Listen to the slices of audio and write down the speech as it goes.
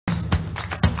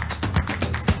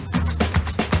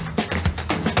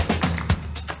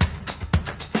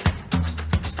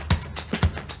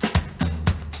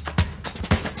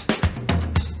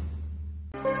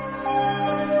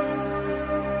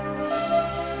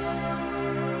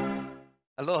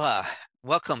Aloha.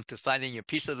 Welcome to Finding Your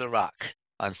Piece of the Rock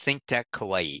on ThinkTech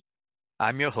Hawaii.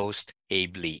 I'm your host,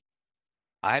 Abe Lee.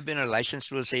 I've been a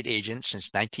licensed real estate agent since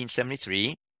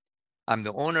 1973. I'm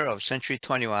the owner of Century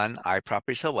 21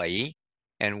 iProperties Hawaii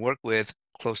and work with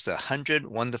close to 100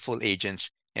 wonderful agents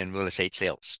in real estate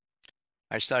sales.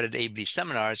 I started Abe Lee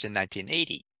seminars in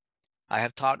 1980. I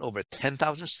have taught over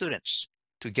 10,000 students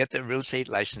to get their real estate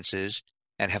licenses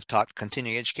and have taught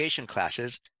continuing education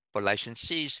classes for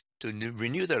licensees to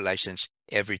renew their license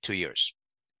every 2 years.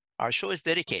 Our show is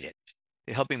dedicated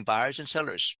to helping buyers and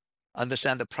sellers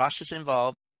understand the process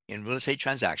involved in real estate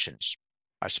transactions.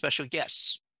 Our special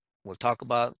guests will talk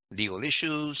about legal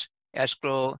issues,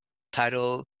 escrow,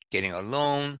 title, getting a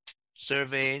loan,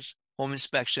 surveys, home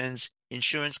inspections,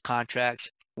 insurance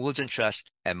contracts, wills and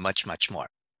trusts, and much, much more.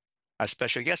 Our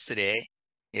special guest today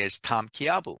is Tom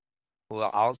Kiyabu, who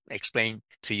I'll explain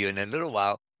to you in a little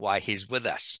while why he's with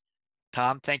us.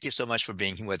 Tom, thank you so much for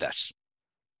being here with us.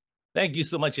 Thank you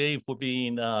so much, Abe,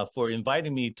 for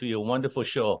inviting me to your wonderful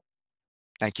show.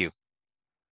 Thank you.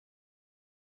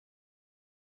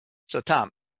 So, Tom,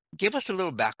 give us a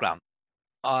little background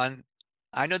on,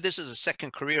 I know this is a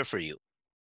second career for you.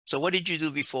 So what did you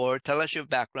do before? Tell us your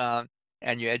background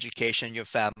and your education, your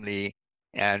family,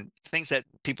 and things that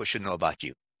people should know about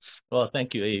you. Well,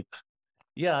 thank you, Abe.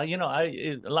 Yeah,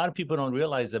 a lot of people don't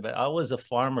realize that, but I was a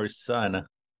farmer's son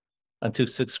until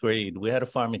 6th grade. We had a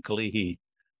farm in Kalihi,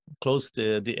 close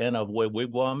to the end of where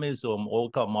Wigwam is, or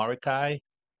old called Marakai.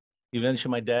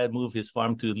 Eventually, my dad moved his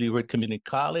farm to Leeward Community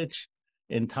College.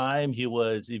 In time, he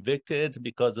was evicted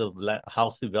because of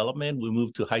house development. We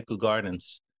moved to Haiku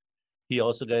Gardens. He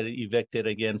also got evicted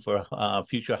again for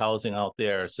future housing out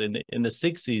there. So in the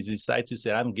 60s, he decided to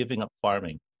say, I'm giving up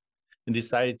farming, and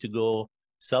decided to go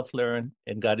self-learn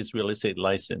and got his real estate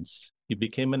license. He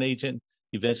became an agent,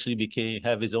 eventually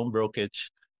have his own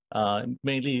brokerage,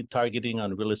 mainly targeting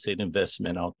on real estate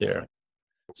investment out there.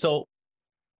 So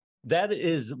that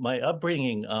is my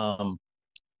upbringing.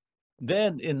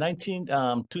 Then in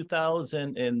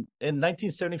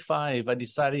 1975, I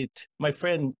decided, my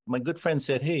good friend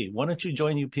said, hey, why don't you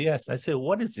join UPS? I said,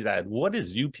 what is that? What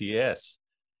is UPS?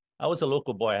 I was a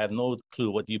local boy. I have no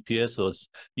clue what UPS was.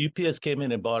 UPS came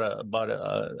in and bought a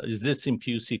existing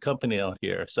PUC company out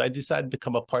here. So I decided to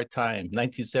become a part-time.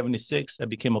 1976, I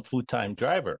became a full-time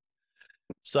driver.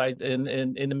 So in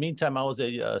the meantime, I was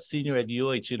a senior at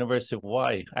UH, University of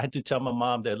Hawaii. I had to tell my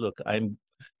mom that, look, I'm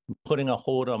putting a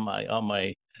hold on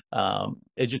my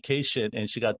education, and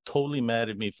she got totally mad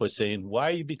at me for saying, why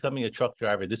are you becoming a truck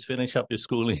driver? Just finish up your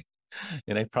schooling.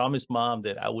 And I promised mom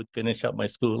that I would finish up my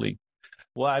schooling.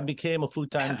 Well, I became a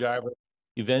full-time driver.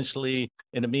 Eventually,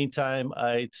 in the meantime,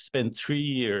 I spent 3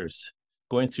 years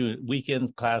going through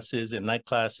weekend classes and night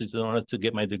classes in order to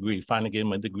get my degree, finally getting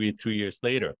my degree 3 years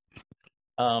later.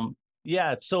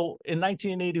 So in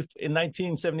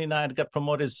 1979, I got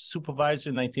promoted as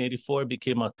supervisor. In 1984, I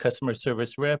became a customer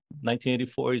service rep.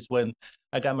 1984 is when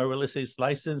I got my real estate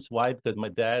license. Why? Because my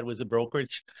dad was a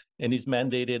brokerage, and he's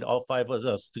mandated all 5 of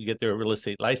us to get their real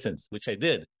estate license, which I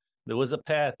did. There was a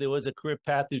path, there was a career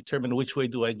path to determine which way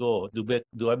do I go.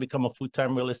 Do I become a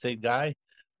full-time real estate guy,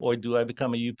 or do I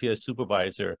become a UPS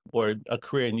supervisor or a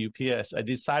career in UPS? I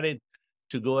decided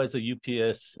to go as a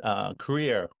UPS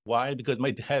career. Why? Because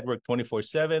my dad worked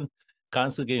 24/7,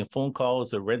 constantly getting phone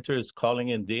calls of renters calling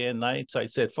in day and night. So I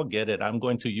said, forget it, I'm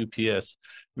going to UPS.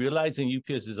 Realizing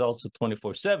UPS is also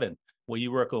 24/7, where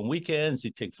you work on weekends, you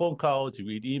take phone calls, you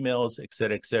read emails, et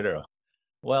cetera, et cetera.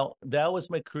 Well, that was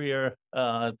my career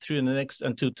through the next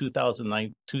until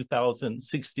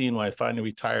 2016, when I finally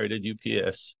retired at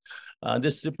UPS.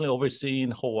 This simply overseeing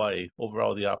Hawaii,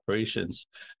 overall the operations.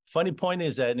 Funny point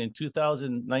is that in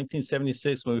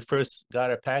 1976, when we first got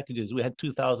our packages, we had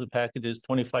 2,000 packages,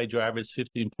 25 drivers,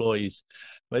 50 employees.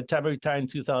 By the time I retired in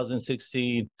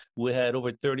 2016, we had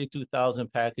over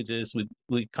 32,000 packages.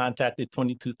 We contacted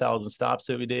 22,000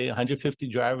 stops every day, 150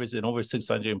 drivers, and over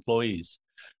 600 employees.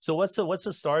 So what's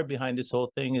the story behind this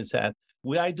whole thing is that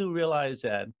I do realize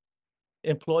that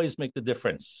employees make the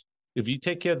difference. If you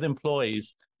take care of the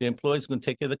employees going to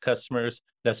take care of the customers.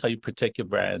 That's how you protect your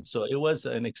brand. So it was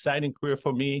an exciting career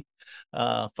for me.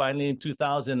 Finally, in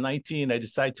 2019, I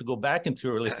decided to go back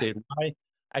into real estate. Why?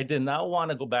 I did not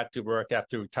want to go back to work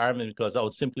after retirement because I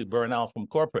was simply burned out from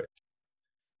corporate.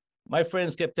 My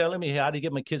friends kept telling me how to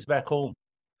get my kids back home.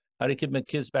 How to get my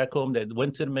kids back home that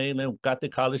went to the mainland, got the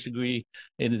college degree,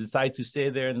 and decided to stay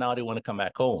there, and now they want to come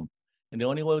back home. And the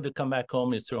only way to come back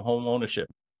home is through home ownership.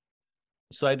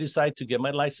 So I decided to get my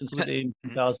license with Abe in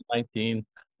 2019.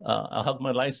 I have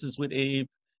my license with Abe.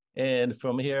 And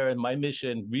from here, my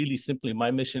mission, really simply,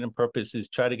 my mission and purpose is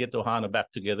try to get the Ohana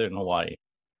back together in Hawaii.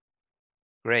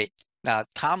 Great. Now,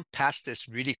 Tom passed this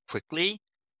really quickly,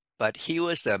 but he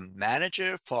was the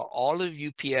manager for all of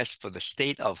UPS for the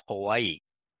state of Hawaii.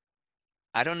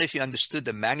 I don't know if you understood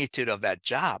the magnitude of that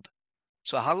job.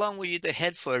 So how long were you the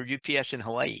head for UPS in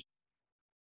Hawaii?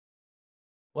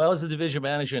 Well, I was a division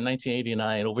manager in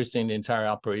 1989, overseeing the entire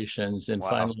operations. And Wow.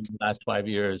 finally, in the last 5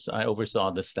 years, I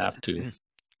oversaw the staff too.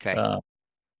 Okay. Uh,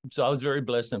 so I was very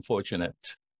blessed and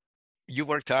fortunate. You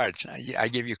worked hard. I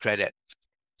give you credit.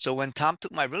 So when Tom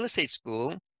took my real estate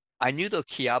school, I knew the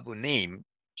Kiyabu name.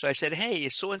 So I said, hey,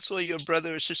 is so-and-so your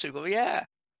brother or sister? Go, yeah.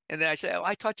 And then I said, oh,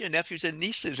 I taught your nephews and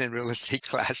nieces in real estate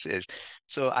classes.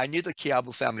 So I knew the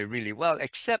Kiyabu family really well,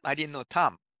 except I didn't know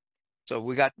Tom. So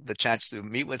we got the chance to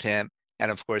meet with him.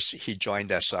 And of course, he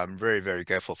joined us. So I'm very, very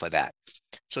grateful for that.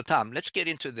 So Tom, let's get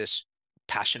into this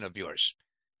passion of yours.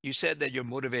 You said that your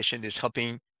motivation is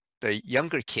helping the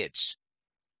younger kids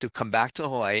to come back to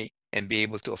Hawaii and be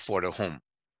able to afford a home.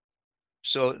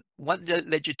 So what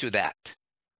led you to that?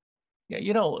 Yeah,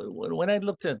 when I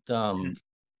looked at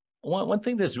one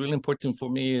thing that's really important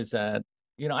for me is that,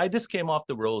 I just came off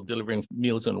the road delivering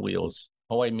Meals on Wheels,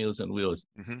 Hawaii Meals on Wheels,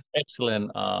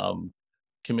 excellent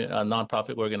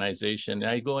nonprofit organization.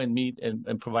 I go and meet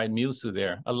and provide meals to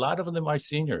there. A lot of them are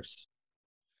seniors.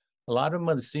 A lot of them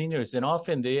are the seniors, and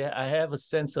often I have a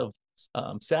sense of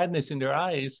sadness in their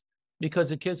eyes because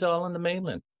the kids are all on the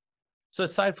mainland. So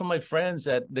aside from my friends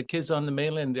that the kids on the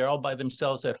mainland, they're all by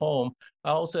themselves at home.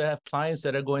 I also have clients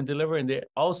that are going to deliver, and they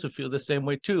also feel the same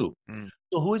way too.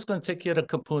 So who is going to take care of the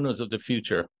kapunas of the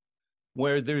future,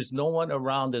 where there's no one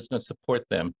around that's going to support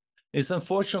them? It's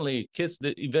unfortunately kids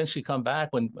that eventually come back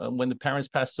when the parents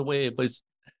pass away, but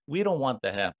we don't want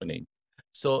that happening.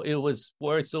 So it was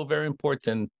where it's so very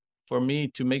important for me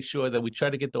to make sure that we try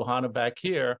to get the Ohana back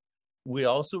here. We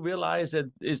also realize that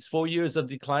it's 4 years of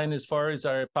decline as far as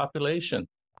our population.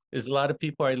 There's a lot of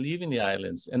people are leaving the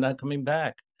islands and not coming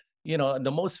back.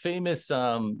 The most famous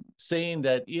saying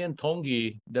that Ian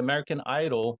Tongi, the American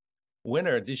Idol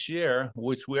winner this year,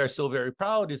 which we are so very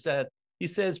proud, is that he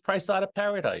says, price out of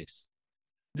paradise.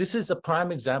 This is a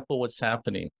prime example of what's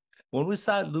happening. When we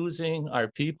start losing our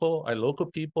people, our local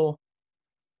people,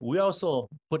 we also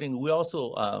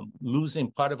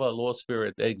losing part of our lost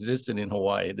spirit that existed in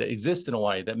Hawaii,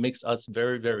 that makes us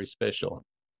very, very special.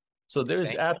 So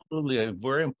there's absolutely a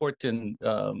very important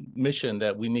mission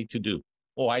that we need to do.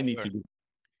 I need to do.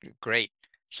 Great.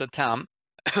 So Tom,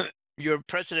 you're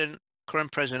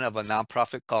current president of a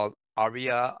nonprofit called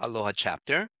Aria Aloha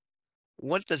Chapter.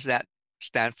 What does that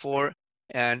stand for?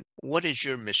 And what is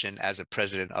your mission as a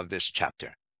president of this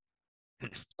chapter?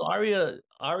 So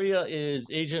ARIA is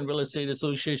Asian Real Estate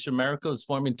Association America. It was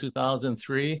formed in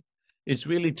 2003. It's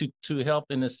really to help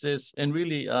and assist, and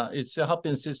really it's to help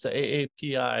and assist the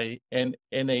AAPI and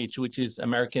NH, which is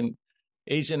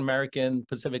Asian American,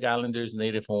 Pacific Islanders,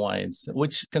 Native Hawaiians,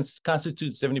 which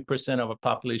constitutes 70% of our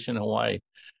population in Hawaii.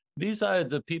 These are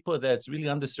the people that's really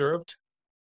underserved.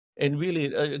 And really,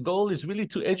 a goal is really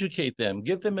to educate them,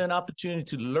 give them an opportunity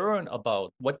to learn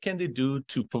about what can they do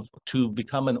to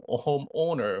become a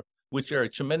homeowner, which are a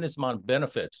tremendous amount of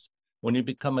benefits when you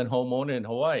become a homeowner in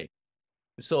Hawaii.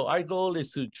 So our goal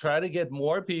is to try to get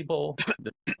more people,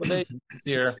 the people that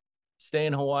here, stay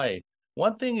in Hawaii.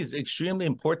 One thing is extremely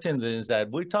important is that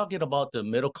we're talking about the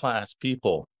middle class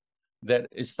people that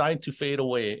is starting to fade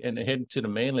away and head to the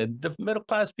mainland. The middle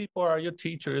class people are your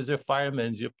teachers, your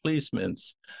firemen, your policemen,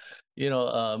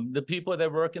 the people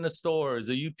that work in the stores,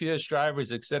 the UPS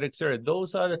drivers, et cetera, et cetera.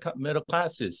 Those are the middle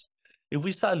classes. If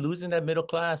we start losing that middle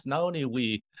class, not only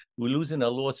we're losing a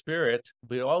lower spirit,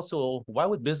 but also, why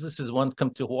would businesses want to come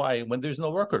to Hawaii when there's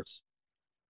no workers?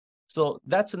 So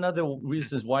that's another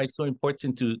reason why it's so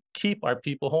important to keep our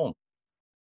people home.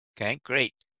 Okay,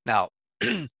 great. Now,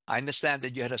 I understand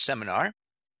that you had a seminar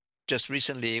just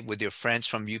recently with your friends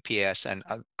from UPS and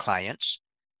clients.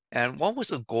 And what was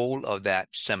the goal of that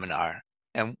seminar?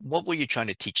 And what were you trying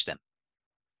to teach them?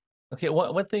 Okay,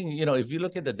 one thing, if you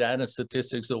look at the data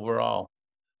statistics overall,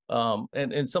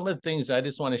 and some of the things I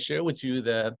just want to share with you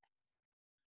that,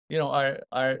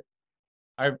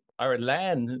 our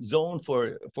land zone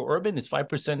for urban is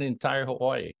 5% in entire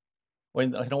Hawaii.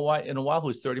 In Oahu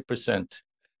is 30%.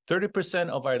 30%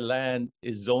 of our land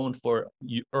is zoned for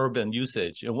urban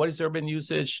usage. And what is urban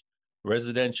usage?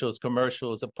 Residentials,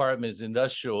 commercials, apartments,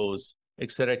 industrials,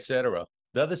 et cetera, et cetera.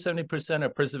 The other 70% are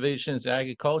preservations and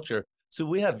agriculture. So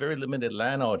we have very limited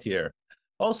land out here.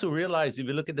 Also realize, if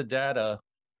you look at the data,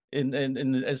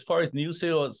 in as far as new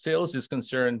sales is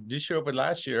concerned, this year over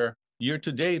last year, year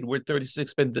to date, we're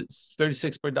 36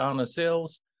 per down on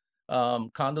sales.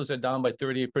 Condos are down by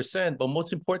 38%, but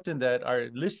most important that our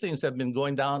listings have been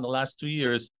going down the last 2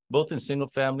 years, both in single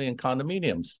family and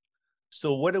condominiums.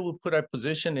 So where do we put our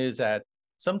position is that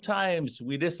sometimes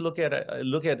we just look at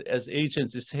as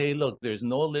agents and say, hey, look, there's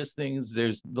no listings,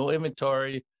 there's no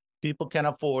inventory, people can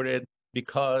afford it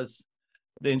because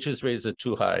the interest rates are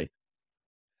too high.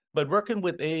 But working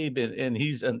with Abe, and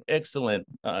he's an excellent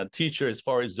teacher as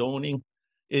far as zoning,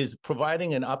 is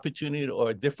providing an opportunity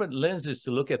or different lenses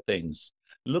to look at things.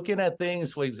 Looking at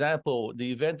things, for example, the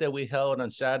event that we held on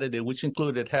Saturday, which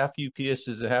included half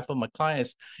UPSs and half of my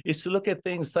clients, is to look at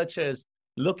things such as,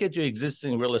 look at your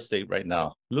existing real estate right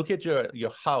now. Look at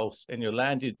your house and your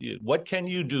land. What can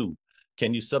you do?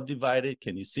 Can you subdivide it?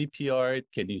 Can you CPR it?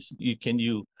 Can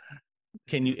you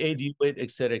ADU it,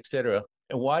 et cetera, et cetera?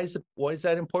 And why is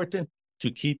that important?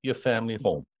 To keep your family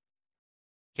home.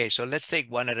 Okay, so let's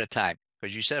take one at a time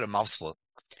because you said a mouthful.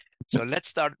 So let's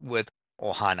start with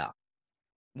Ohana.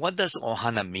 What does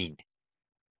Ohana mean?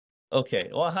 Okay,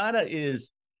 Ohana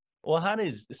is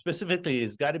specifically,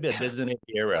 it's got to be a designated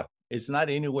area. It's not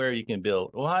anywhere you can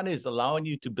build. Ohana is allowing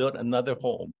you to build another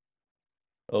home.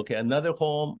 Okay, another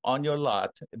home on your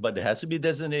lot, but it has to be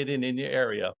designated in your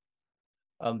area.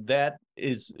 That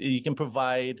is, you can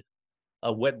provide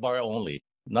a wet bar only,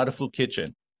 not a full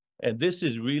kitchen. And this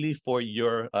is really for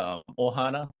your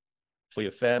Ohana, for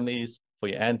your families, for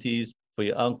your aunties, for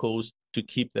your uncles, to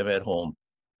keep them at home.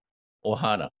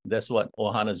 Ohana, that's what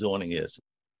Ohana zoning is.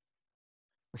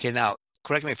 Okay, now,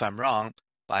 correct me if I'm wrong,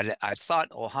 but I thought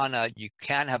Ohana, you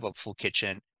can have a full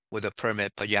kitchen with a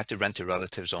permit, but you have to rent to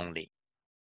relatives only.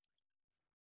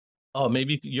 Oh,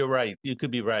 maybe you're right. You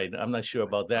could be right. I'm not sure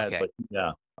about that, Okay. but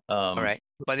yeah. All right.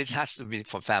 But it has to be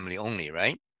for family only,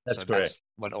 right? That's so correct. That's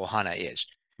what Ohana is.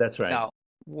 That's right. Now,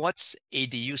 what's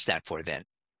ADU stand for then?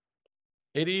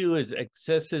 ADU is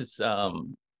accessory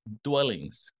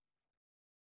dwellings.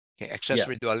 Okay,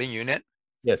 accessory dwelling unit.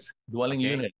 Yes, dwelling Okay.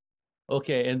 unit.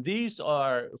 Okay, and these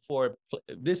are for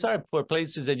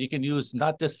places that you can use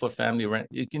not just for family rent.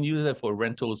 You can use it for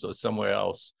rentals or somewhere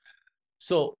else.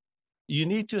 So you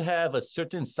need to have a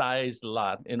certain size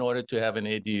lot in order to have an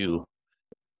ADU.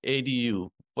 ADU,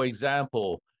 for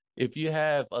example, if you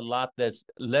have a lot that's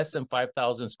less than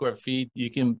 5,000 square feet, you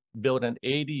can build an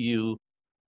ADU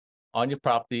on your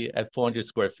property at 400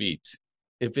 square feet.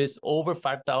 If it's over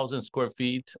 5,000 square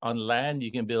feet on land,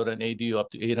 you can build an ADU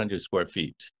up to 800 square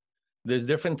feet. There's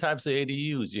different types of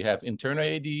ADUs. You have internal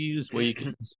ADUs where you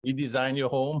can redesign your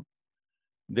home.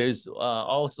 There's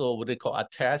also what they call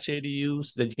attached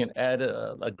ADUs that you can add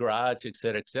a garage, et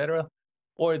cetera, et cetera.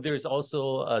 Or there's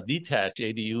also a detached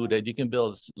ADU that you can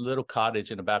build a little cottage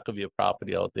in the back of your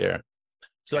property out there.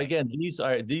 So again, these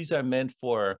are meant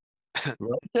for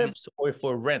relatives or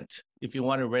for rent, if you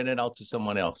want to rent it out to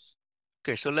someone else.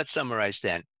 Okay, so let's summarize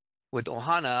then. With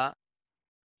Ohana,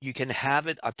 you can have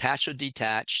it attached or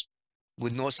detached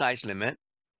with no size limit,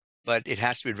 but it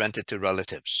has to be rented to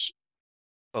relatives.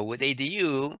 But with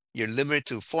ADU, you're limited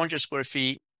to 400 square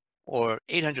feet or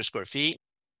 800 square feet.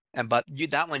 But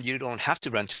that one, you don't have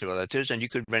to rent to relatives and you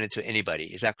could rent it to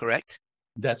anybody. Is that correct?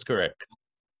 That's correct.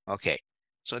 Okay.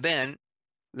 So then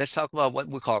let's talk about what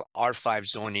we call R5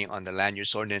 zoning on the land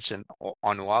use ordinance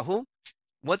on Oahu.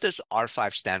 What does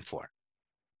R5 stand for?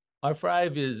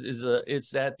 R5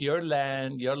 is that your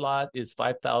lot is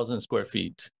 5,000 square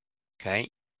feet. Okay.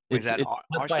 What is that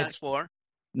R stands for?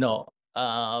 No,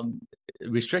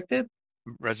 restricted?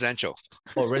 Residential.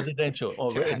 Or residential.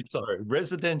 Sorry,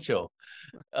 residential.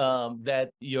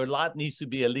 That your lot needs to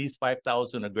be at least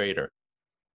 5,000 or greater.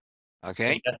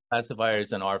 Okay. And that classifier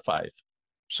is an R5.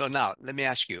 So now let me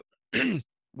ask you,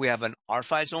 we have an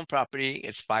R5 zone property.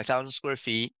 It's 5,000 square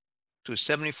feet to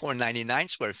 7,499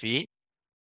 square feet.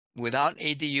 Without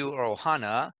ADU or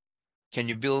Ohana, can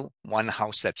you build one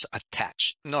house that's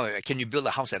attached? No, can you build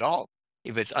a house at all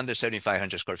if it's under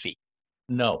 7,500 square feet?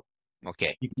 No.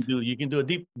 Okay. You can do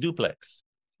a duplex.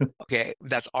 Okay,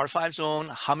 that's R5 zone.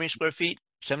 How many square feet?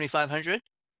 7,500?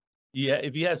 Yeah,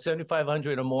 if you have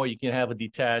 7,500 or more, you can have a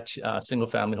detached single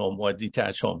family home or a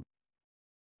detached home.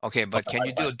 Okay, but can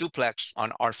you do a duplex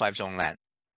on R5 zone land?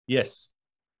 Yes.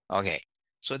 Okay,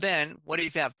 so then what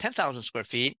if you have 10,000 square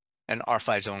feet and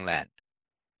R5 zone land?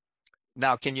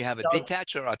 Now, can you have a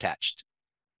detached or attached?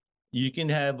 You can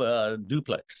have a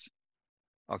duplex.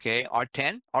 Okay,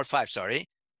 R5, sorry.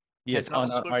 Yes, on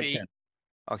square R10. Feet.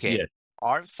 Okay, yes.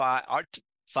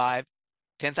 R5,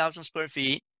 10,000 square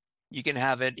feet. You can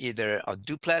have it either a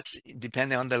duplex,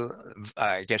 depending on the,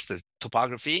 I guess, the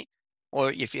topography,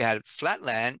 or if you had flat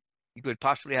land, you could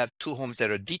possibly have two homes that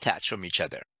are detached from each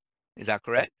other. Is that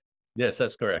correct? Yes,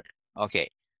 that's correct. Okay,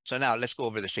 so now let's go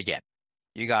over this again.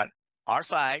 You got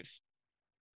R5,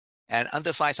 and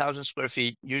under 5,000 square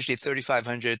feet, usually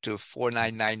 3,500 to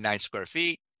 4,999 square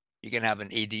feet, you can have an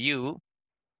ADU,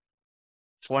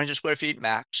 400 square feet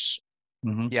max.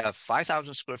 Mm-hmm. You have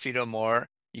 5,000 square feet or more,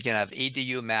 you can have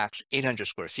ADU max 800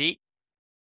 square feet.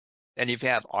 And if you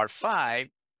have R5,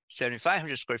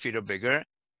 7,500 square feet or bigger,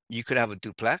 you could have a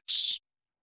duplex.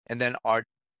 And then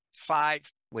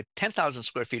R5 with 10,000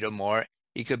 square feet or more,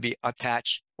 it could be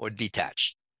attached or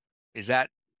detached. Is that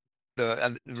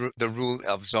the rule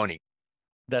of zoning?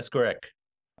 That's correct.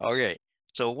 Okay.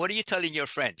 So what are you telling your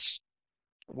friends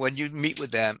when you meet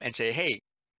with them and say, hey,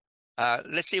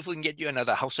 let's see if we can get you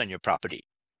another house on your property?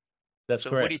 That's So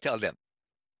correct. what do you tell them?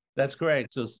 That's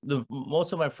correct. So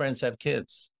most of my friends have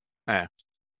kids.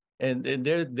 And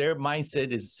their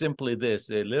mindset is simply this: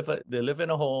 they live in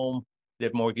a home,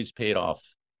 their mortgage paid off,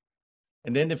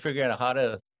 and then they figure out how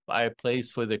to buy a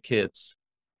place for their kids.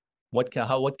 What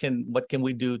can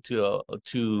we do to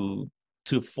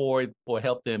afford or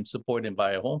help them support and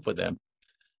buy a home for them?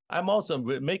 I'm also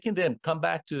making them come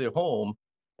back to their home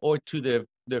or to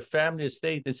their family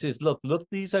estate and says, look,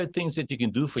 these are things that you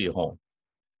can do for your home.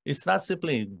 It's not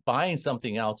simply buying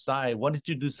something outside. Why don't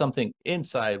you do something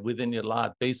inside within your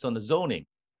lot based on the zoning?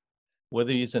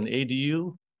 Whether it's an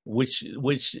ADU, which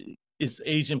is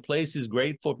age in place is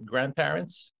great for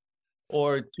grandparents,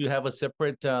 or to have a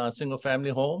separate single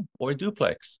family home or a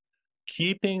duplex.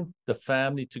 Keeping the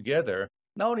family together.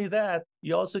 Not only that,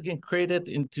 you also can create it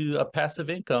into a passive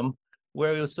income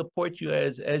where it will support you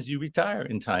as you retire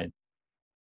in time.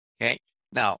 Okay.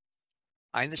 Now,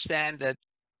 I understand that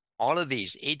all of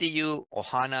these ADU,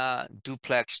 Ohana,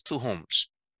 duplex, two homes,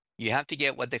 you have to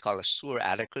get what they call a sewer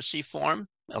adequacy form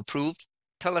approved.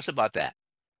 Tell us about that.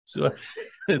 So,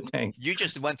 thanks. You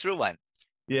just went through one.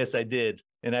 Yes, I did,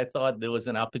 and I thought there was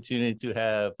an opportunity to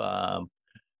have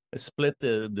split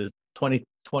the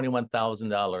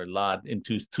 $21,000 lot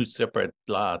into two separate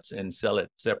lots and sell it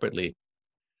separately.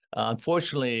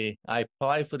 Unfortunately, I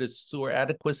applied for the sewer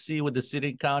adequacy with the city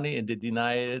and county, and they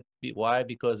denied it. Why?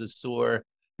 Because the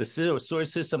sewer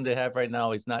system they have right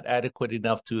now is not adequate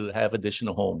enough to have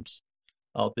additional homes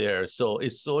out there. So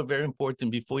it's so very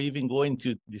important before even going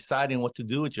to deciding what to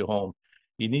do with your home,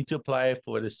 you need to apply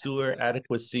for the sewer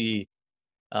adequacy,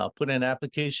 put in an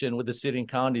application with the city and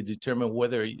county, determine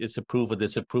whether it's approved or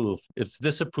disapproved. If it's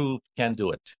disapproved, can't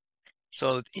do it.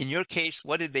 So in your case,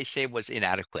 what did they say was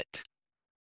inadequate?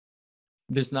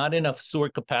 There's not enough sewer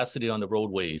capacity on the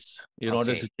roadways in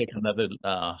order to take another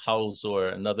house or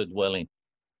another dwelling.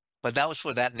 But that was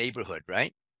for that neighborhood,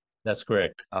 right? That's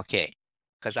correct. Okay.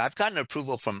 Because I've gotten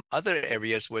approval from other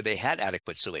areas where they had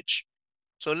adequate sewage.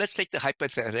 So let's take the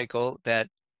hypothetical that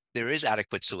there is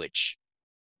adequate sewage.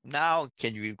 Now,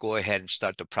 can you go ahead and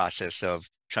start the process of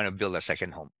trying to build a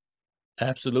second home?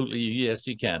 Absolutely. Yes,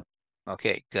 you can.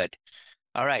 Okay, good.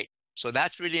 All right. So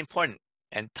that's really important.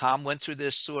 And Tom went through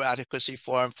this sewer adequacy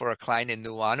form for a client in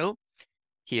Nuuanu.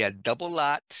 He had double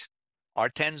lot,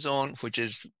 R10 zone, which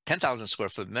is 10,000 square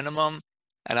foot minimum.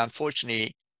 And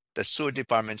unfortunately, the sewer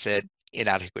department said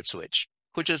inadequate sewage,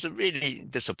 which is a really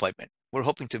disappointment. We're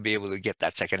hoping to be able to get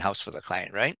that second house for the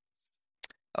client, right?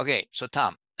 Okay, so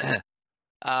Tom,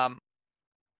 how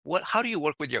do you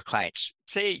work with your clients?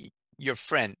 Say your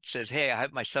friend says, hey, I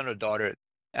have my son or daughter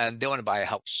and they want to buy a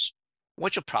house.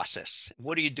 What's your process?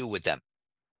 What do you do with them?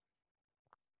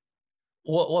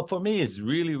 Well, for me, it's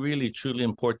really, really, truly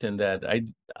important that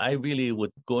I really would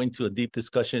go into a deep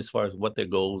discussion as far as what their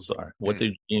goals are, what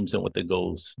their dreams and what their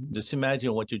goals. Just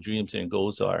imagine what your dreams and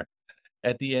goals are.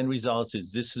 At the end results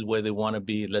is this is where they want to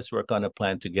be. Let's work on a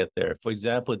plan to get there. For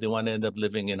example, they want to end up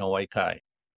living in Hawai'i,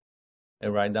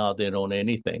 and right now they don't own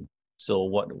anything. So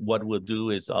what we'll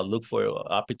do is I'll look for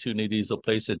opportunities or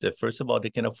places that first of all they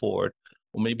can afford,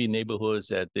 or maybe neighborhoods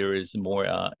that there is more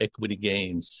equity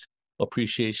gains,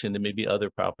 appreciation than maybe other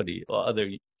property or other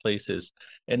places.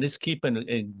 And just keep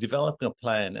and developing a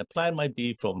plan. A plan might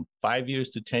be from 5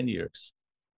 years to 10 years.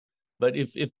 But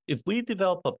if we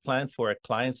develop a plan for our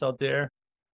clients out there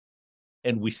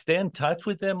and we stay in touch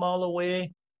with them all the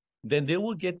way, then they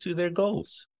will get to their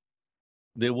goals.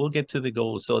 They will get to the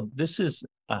goals. So this is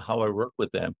how I work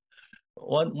with them.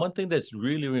 One thing that's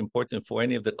really, really important for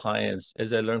any of the clients,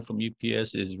 as I learned from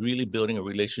UPS, is really building a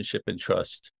relationship and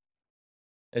trust.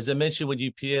 As I mentioned with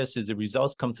UPS, is the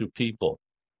results come through people.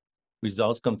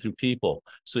 Results come through people.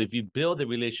 So if you build the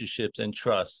relationships and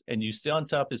trust, and you stay on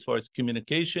top as far as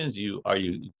communications, you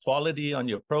quality on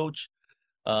your approach,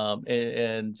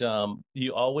 and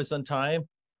you always on time,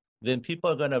 then people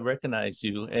are going to recognize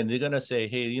you, and they're going to say,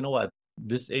 hey, you know what?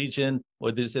 This agent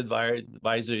or this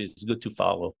advisor is good to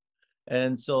follow.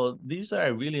 And so these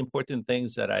are really important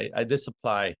things that I just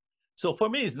apply. So for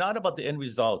me, it's not about the end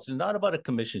results. It's not about a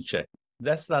commission check.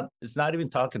 It's not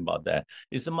even talking about that.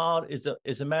 It's a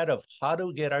matter of how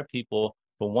to get our people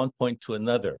from one point to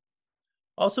another.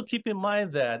 Also, keep in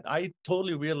mind that I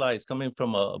totally realize, coming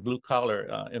from a blue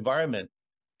collar environment,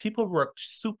 people work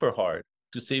super hard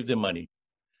to save their money.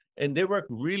 And they work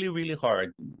really, really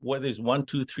hard, whether it's 1,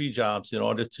 2, 3 jobs, in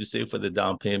order to save for the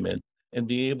down payment and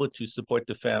be able to support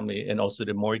the family and also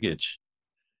the mortgage.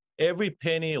 Every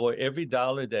penny or every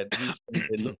dollar that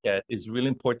we look at is really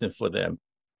important for them.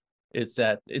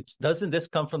 Doesn't this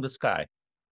come from the sky?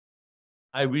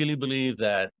 I really believe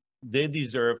that they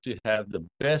deserve to have the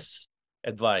best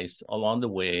advice along the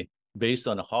way based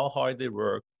on how hard they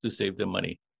work to save their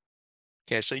money.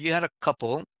 Okay, so you had a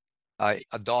couple,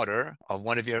 a daughter of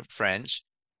one of your friends,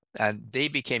 and they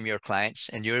became your clients,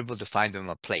 and you're able to find them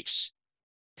a place.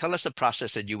 Tell us the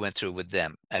process that you went through with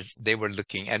them as they were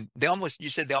looking, and you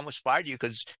said they almost fired you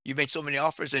because you made so many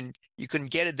offers and you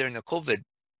couldn't get it during the COVID,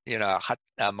 hot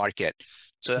market.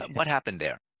 So what happened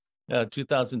there?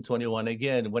 2021,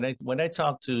 again, when I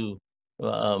talk to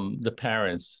the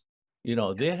parents,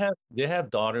 they have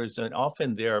daughters, and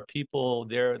often there are people,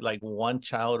 they're like one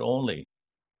child only.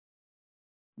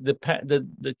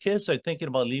 The kids are thinking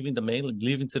about leaving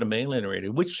to the mainland already,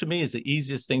 which to me is the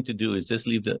easiest thing to do, is just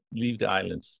leave the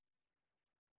islands.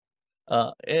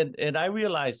 And I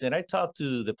realized, and I talked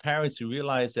to the parents who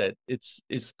realize that it's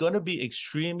going to be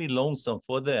extremely lonesome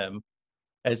for them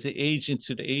as they age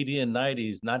into the 80s and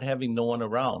 90s, not having no one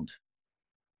around.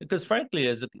 Because frankly,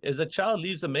 as a child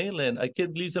leaves the mainland, a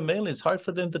kid leaves the mainland, it's hard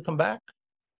for them to come back.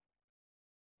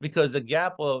 Because the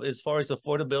gap of, as far as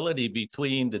affordability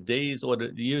between the days or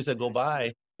the years that go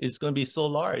by, is going to be so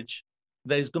large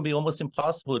that it's going to be almost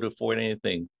impossible to afford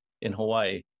anything in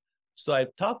Hawaii. So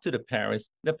I've talked to the parents.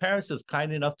 The parents is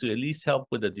kind enough to at least help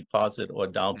with a deposit or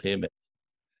down payment.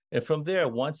 And from there,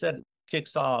 once that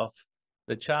kicks off,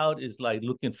 the child is like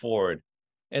looking forward.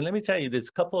 And let me tell you, there's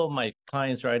a couple of my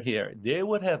clients right here. They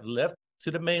would have left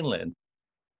to the mainland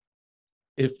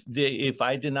if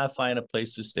I did not find a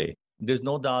place to stay. There's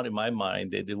no doubt in my mind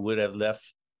that they would have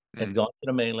left and gone to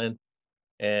the mainland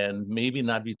and maybe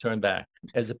not returned back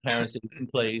as the parents in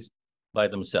place by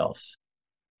themselves.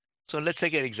 So let's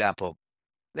take an example.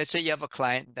 Let's say you have a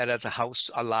client that has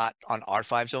a lot on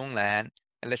R5 zone land,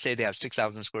 and let's say they have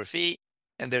 6,000 square feet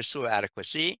and there's sewer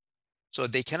adequacy. So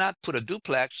they cannot put a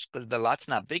duplex because the lot's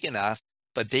not big enough,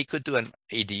 but they could do an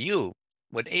ADU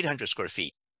with 800 square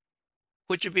feet,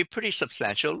 which would be pretty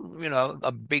substantial,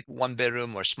 a big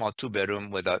 1-bedroom or small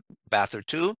 2-bedroom with a bath or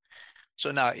two.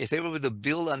 So now if they were to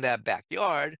build on that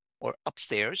backyard or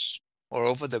upstairs or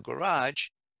over the garage,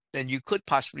 then you could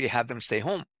possibly have them stay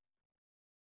home.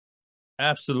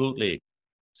 Absolutely.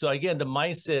 So again, the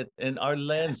mindset and our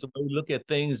lens, when we look at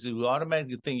things, we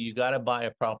automatically think you got to buy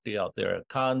a property out there, a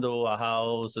condo, a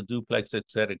house, a duplex, et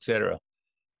cetera, et cetera.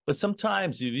 But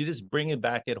sometimes if you just bring it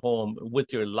back at home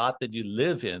with your lot that you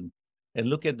live in and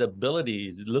look at the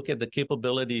abilities, look at the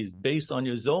capabilities based on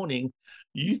your zoning,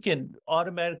 you can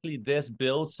automatically just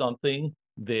build something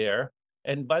there.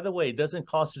 And by the way, it doesn't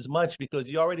cost as much because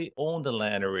you already own the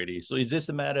land already. So it's just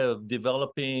a matter of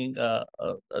developing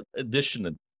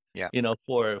addition,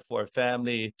 for a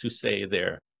family to stay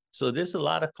there. So there's a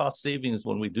lot of cost savings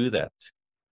when we do that.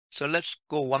 So let's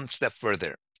go one step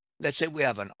further. Let's say we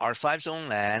have an R5 zone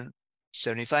land,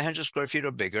 7,500 square feet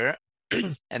or bigger,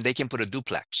 and they can put a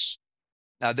duplex.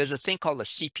 Now, there's a thing called a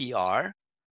CPR,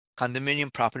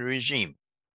 condominium property regime.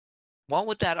 What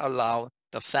would that allow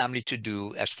the family to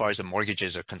do as far as the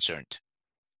mortgages are concerned?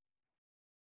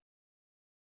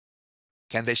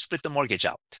 Can they split the mortgage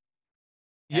out?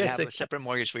 And have a separate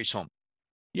mortgage for each home?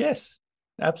 Yes,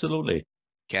 absolutely.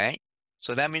 Okay.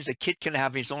 So that means the kid can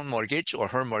have his own mortgage or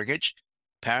her mortgage.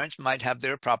 Parents might have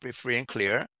their property free and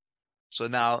clear. So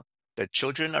now the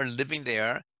children are living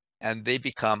there and they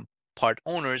become part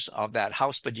owners of that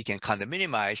house, but you can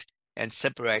condominiumize and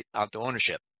separate out the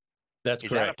ownership. That's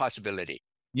correct. Is that a possibility?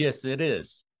 Yes, it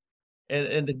is.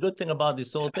 And the good thing about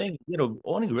this whole thing,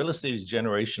 owning real estate is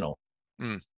generational.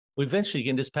 Eventually you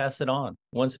can just pass it on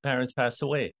once the parents pass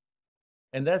away.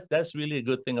 And that's really a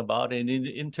good thing about it. And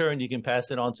in turn, you can pass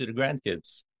it on to the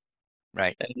grandkids.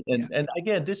 Right. And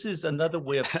again, this is another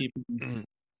way of keeping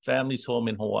families home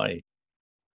in Hawaii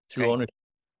through ownership.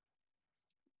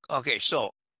 Okay,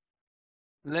 so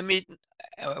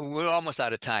we're almost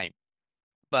out of time,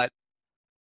 but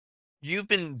you've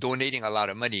been donating a lot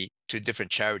of money to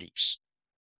different charities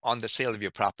on the sale of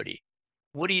your property.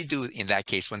 What do you do in that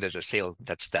case when there's a sale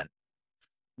that's done?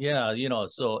 Yeah,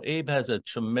 so Abe has a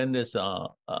tremendous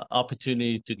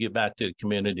opportunity to give back to the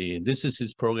community. This is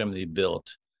his program that he built.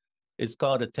 It's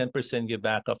called a 10% give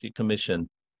back off your commission.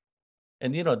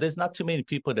 And, there's not too many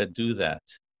people that do that.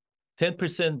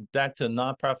 10% back to a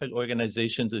nonprofit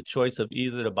organization, the choice of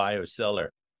either the buyer or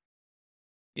seller.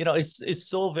 It's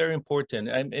so very important.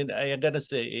 And I gotta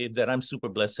say, Abe, that I'm super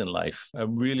blessed in life.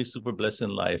 I'm really super blessed in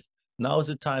life. Now is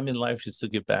the time in life just to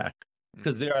give back,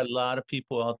 because there are a lot of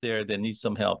people out there that need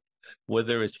some help,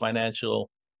 whether it's financial,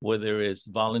 whether it's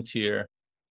volunteer,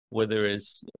 whether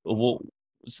it's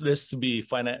this to be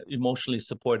emotionally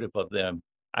supportive of them.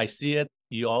 I see it.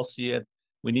 You all see it.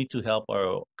 We need to help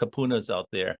our kapunas out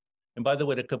there. And by the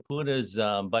way, the kapunas,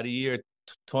 by the year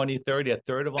 2030, a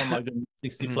third of them are going to be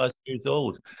 60 plus years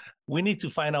old. We need to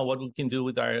find out what we can do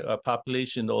with our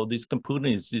population, all these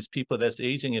kapunas, these people that's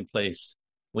aging in place.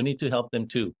 We need to help them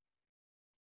too.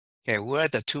 Okay, we're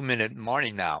at the 2-minute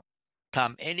mark now.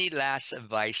 Tom, any last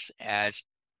advice as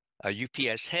a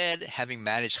UPS head, having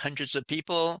managed hundreds of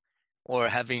people, or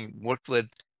having worked with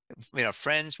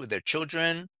friends with their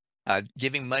children,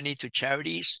 giving money to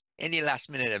charities? Any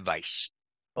last-minute advice?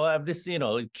 Well, this,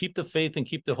 keep the faith and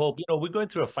keep the hope. We're going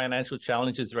through financial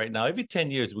challenges right now. Every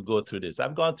 10 years we go through this.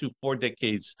 I've gone through 4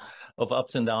 decades of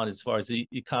ups and downs as far as the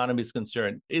economy is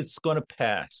concerned. It's going to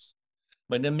pass.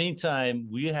 But in the meantime,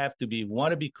 we have to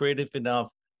want to be creative enough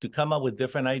to come up with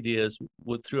different ideas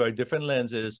through our different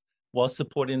lenses while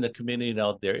supporting the community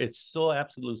out there. It's so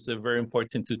absolutely very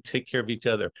important to take care of each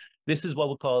other. This is what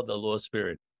we call the Lord's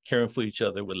Spirit, caring for each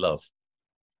other with love.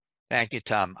 Thank you,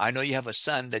 Tom. I know you have a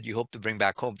son that you hope to bring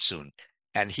back home soon,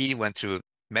 and he went through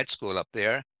med school up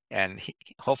there, and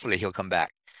hopefully he'll come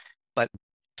back. But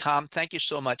Tom, thank you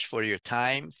so much for your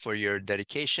time, for your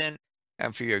dedication,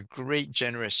 and for your great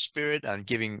generous spirit on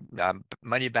giving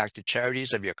money back to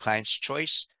charities of your client's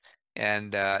choice.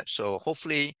 And so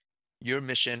hopefully your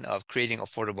mission of creating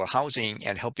affordable housing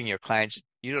and helping your clients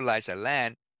utilize their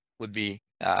land would be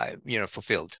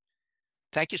fulfilled.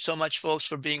 Thank you so much, folks,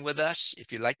 for being with us.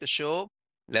 If you like the show,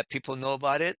 let people know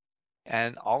about it.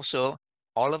 And also,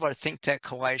 all of our ThinkTech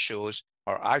Hawaii shows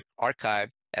are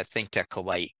archived at ThinkTech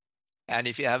Hawaii. And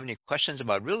if you have any questions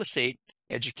about real estate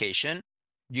education,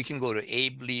 you can go to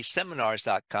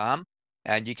abeleeseminars.com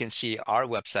and you can see our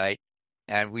website,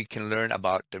 and we can learn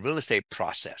about the real estate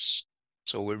process.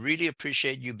 So we really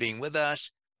appreciate you being with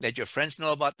us. Let your friends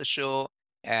know about the show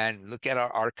and look at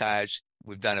our archives.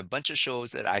 We've done a bunch of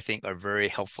shows that I think are very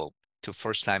helpful to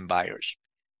first-time buyers.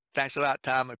 Thanks a lot,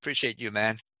 Tom. I appreciate you,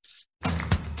 man.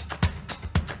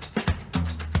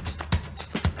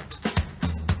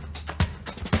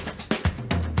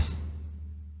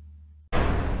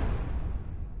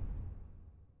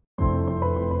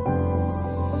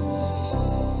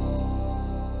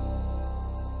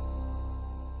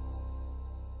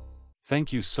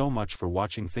 Thank you so much for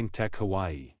watching ThinkTech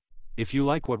Hawaii. If you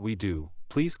like what we do,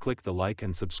 please click the like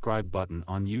and subscribe button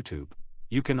on YouTube.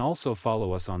 You can also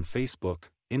follow us on Facebook,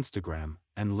 Instagram,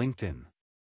 and LinkedIn.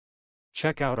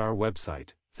 Check out our website,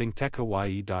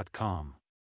 thinktechhawaii.com.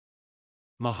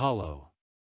 Mahalo.